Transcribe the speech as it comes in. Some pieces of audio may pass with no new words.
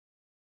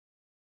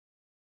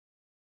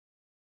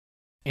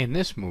In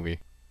this movie,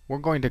 we're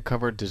going to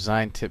cover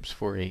design tips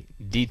for a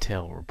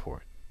detail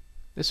report.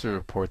 This is a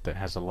report that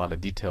has a lot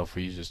of detail for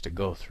users to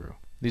go through.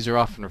 These are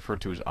often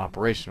referred to as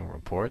operational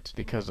reports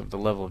because of the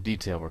level of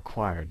detail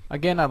required.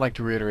 Again, I'd like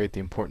to reiterate the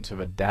importance of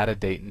a data,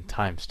 date, and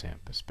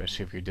timestamp,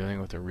 especially if you're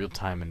dealing with a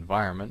real-time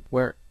environment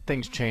where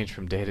things change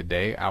from day to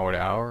day, hour to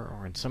hour,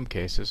 or in some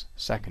cases,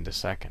 second to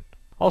second.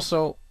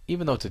 Also,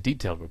 even though it's a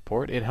detailed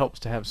report, it helps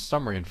to have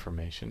summary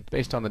information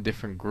based on the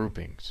different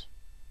groupings.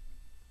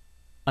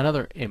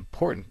 Another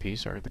important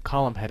piece are the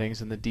column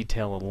headings and the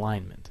detail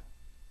alignment.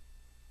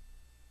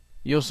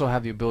 You also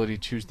have the ability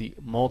to choose the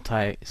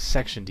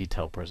multi-section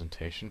detail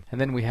presentation, and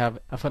then we have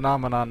a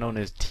phenomenon known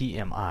as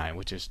TMI,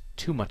 which is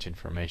too much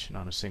information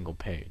on a single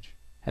page.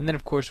 And then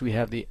of course we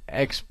have the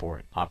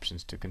export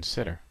options to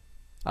consider.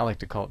 I like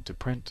to call it to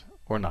print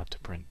or not to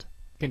print.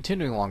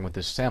 Continuing along with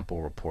this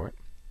sample report,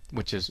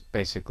 which is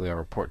basically our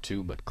report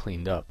 2 but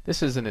cleaned up,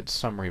 this is in its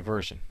summary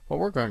version. What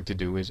we're going to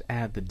do is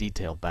add the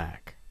detail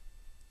back.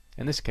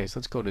 In this case,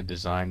 let's go to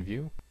Design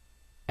View,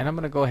 and I'm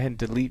going to go ahead and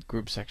delete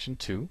Group Section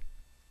 2,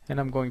 and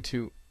I'm going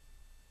to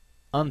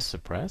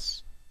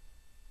unsuppress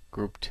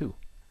Group 2.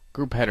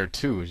 Group Header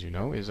 2, as you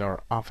know, is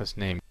our office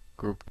name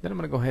group. Then I'm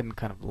going to go ahead and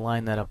kind of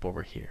line that up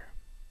over here.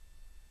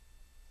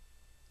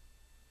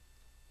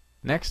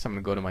 Next, I'm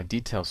going to go to my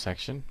Detail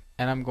section,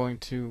 and I'm going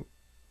to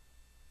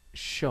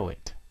show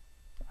it,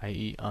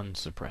 i.e.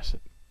 unsuppress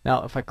it.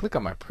 Now, if I click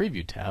on my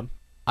Preview tab,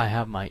 I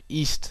have my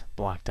East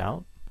blocked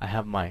out, I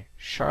have my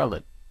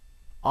Charlotte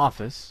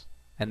office,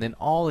 and then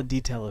all the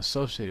detail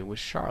associated with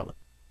Charlotte.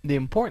 The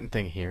important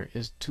thing here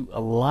is to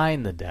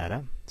align the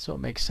data so it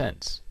makes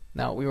sense.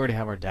 Now we already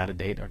have our data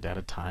date, our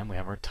data time, we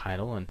have our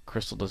title, and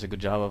Crystal does a good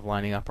job of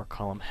lining up our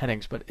column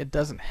headings, but it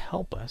doesn't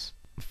help us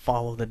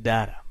follow the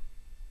data,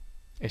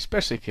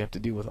 especially if you have to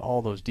deal with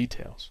all those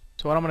details.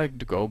 So what I'm going to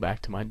do, go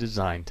back to my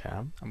Design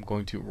tab. I'm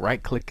going to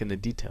right click in the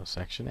Detail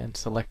section and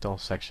select all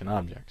section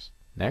objects.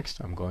 Next,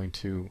 I'm going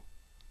to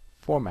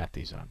format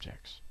these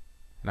objects,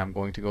 and I'm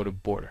going to go to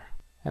Border.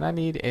 And I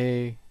need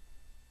a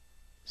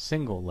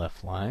single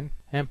left line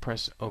and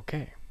press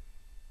OK.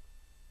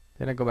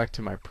 Then I go back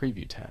to my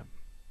Preview tab.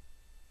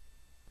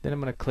 Then I'm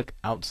going to click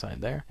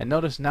outside there, and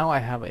notice now I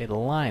have a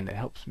line that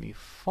helps me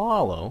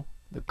follow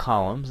the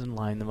columns and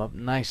line them up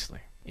nicely.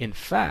 In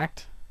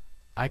fact,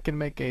 I can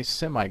make a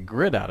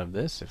semi-grid out of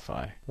this if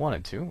I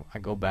wanted to. I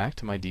go back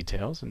to my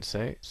details and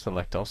say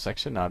select all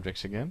section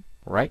objects again,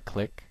 right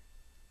click,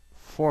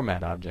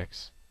 format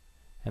objects,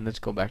 and let's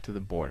go back to the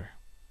border.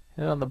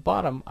 And on the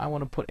bottom, I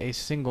want to put a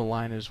single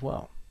line as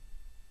well.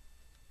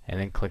 And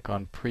then click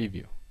on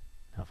Preview.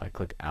 Now if I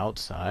click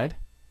outside,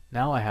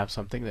 now I have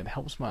something that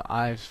helps my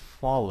eyes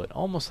follow it,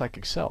 almost like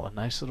Excel, a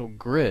nice little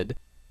grid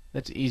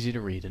that's easy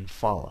to read and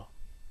follow.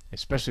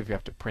 Especially if you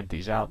have to print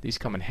these out, these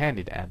come in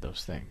handy to add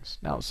those things.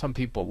 Now some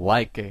people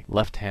like a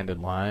left-handed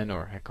line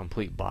or a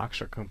complete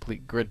box or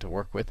complete grid to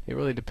work with. It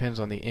really depends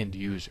on the end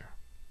user.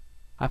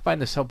 I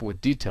find this helpful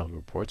with detailed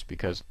reports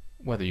because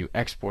whether you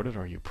export it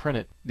or you print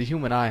it, the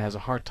human eye has a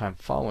hard time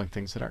following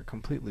things that aren't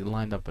completely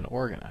lined up and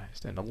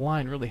organized, and a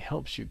line really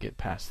helps you get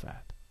past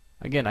that.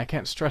 Again, I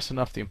can't stress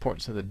enough the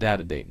importance of the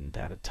data date and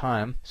data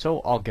time,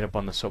 so I'll get up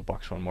on the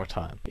soapbox one more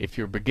time. If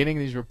you're beginning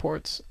these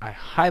reports, I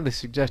highly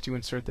suggest you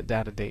insert the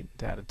data date and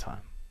data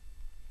time.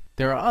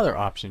 There are other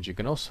options you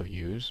can also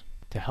use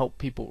to help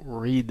people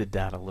read the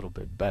data a little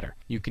bit better.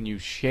 You can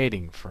use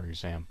shading, for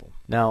example.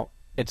 Now,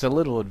 it's a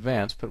little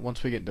advanced, but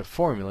once we get into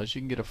formulas,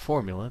 you can get a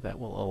formula that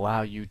will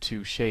allow you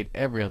to shade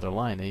every other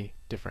line a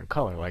different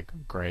color, like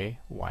gray,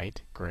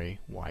 white, gray,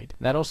 white.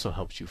 That also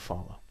helps you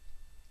follow.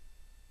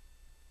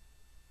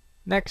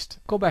 Next,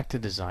 go back to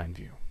Design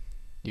View.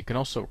 You can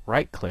also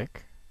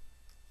right-click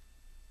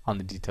on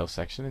the Detail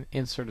section and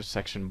insert a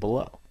section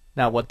below.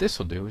 Now what this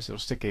will do is it will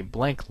stick a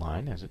blank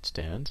line, as it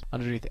stands,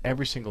 underneath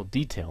every single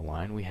detail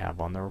line we have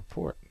on the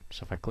report.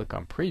 So if I click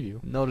on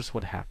Preview, notice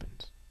what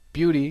happens.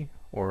 Beauty,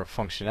 or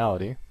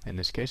functionality, in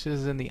this case,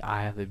 is in the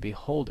eye of the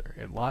beholder.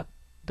 A lot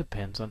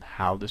depends on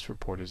how this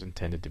report is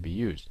intended to be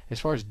used. As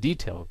far as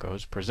detail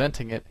goes,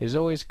 presenting it is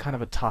always kind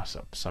of a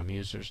toss-up. Some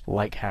users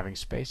like having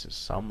spaces,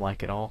 some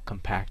like it all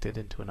compacted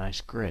into a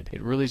nice grid.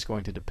 It really is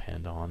going to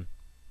depend on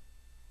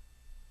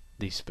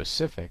the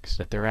specifics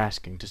that they're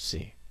asking to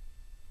see.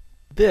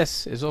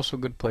 This is also a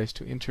good place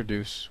to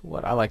introduce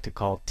what I like to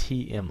call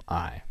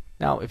TMI.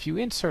 Now, if you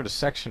insert a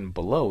section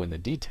below in the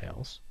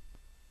details,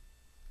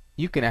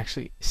 you can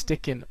actually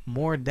stick in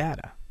more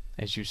data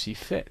as you see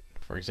fit.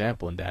 For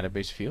example, in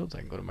database fields, I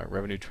can go to my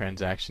revenue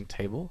transaction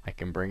table. I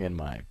can bring in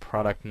my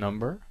product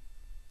number,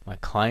 my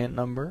client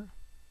number.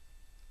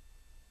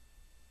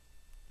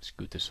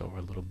 Scoot this over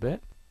a little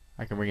bit.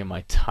 I can bring in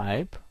my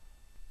type.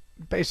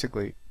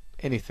 Basically,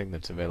 anything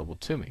that's available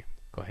to me.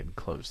 Go ahead and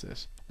close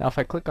this. Now, if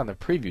I click on the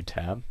Preview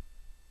tab,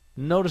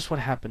 notice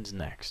what happens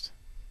next.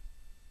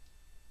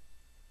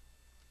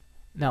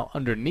 Now,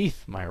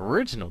 underneath my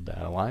original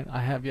data line, I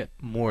have yet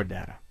more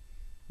data.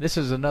 This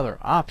is another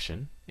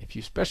option. If you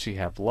especially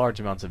have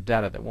large amounts of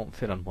data that won't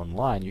fit on one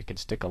line, you can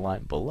stick a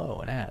line below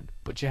and add.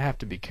 But you have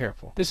to be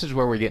careful. This is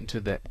where we get into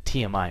the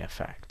TMI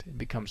effect. It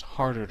becomes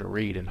harder to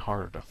read and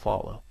harder to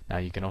follow. Now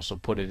you can also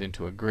put it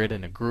into a grid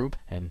and a group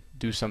and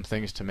do some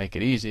things to make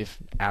it easy if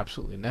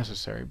absolutely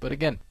necessary. But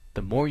again,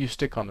 the more you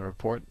stick on the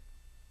report,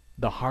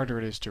 the harder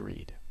it is to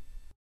read.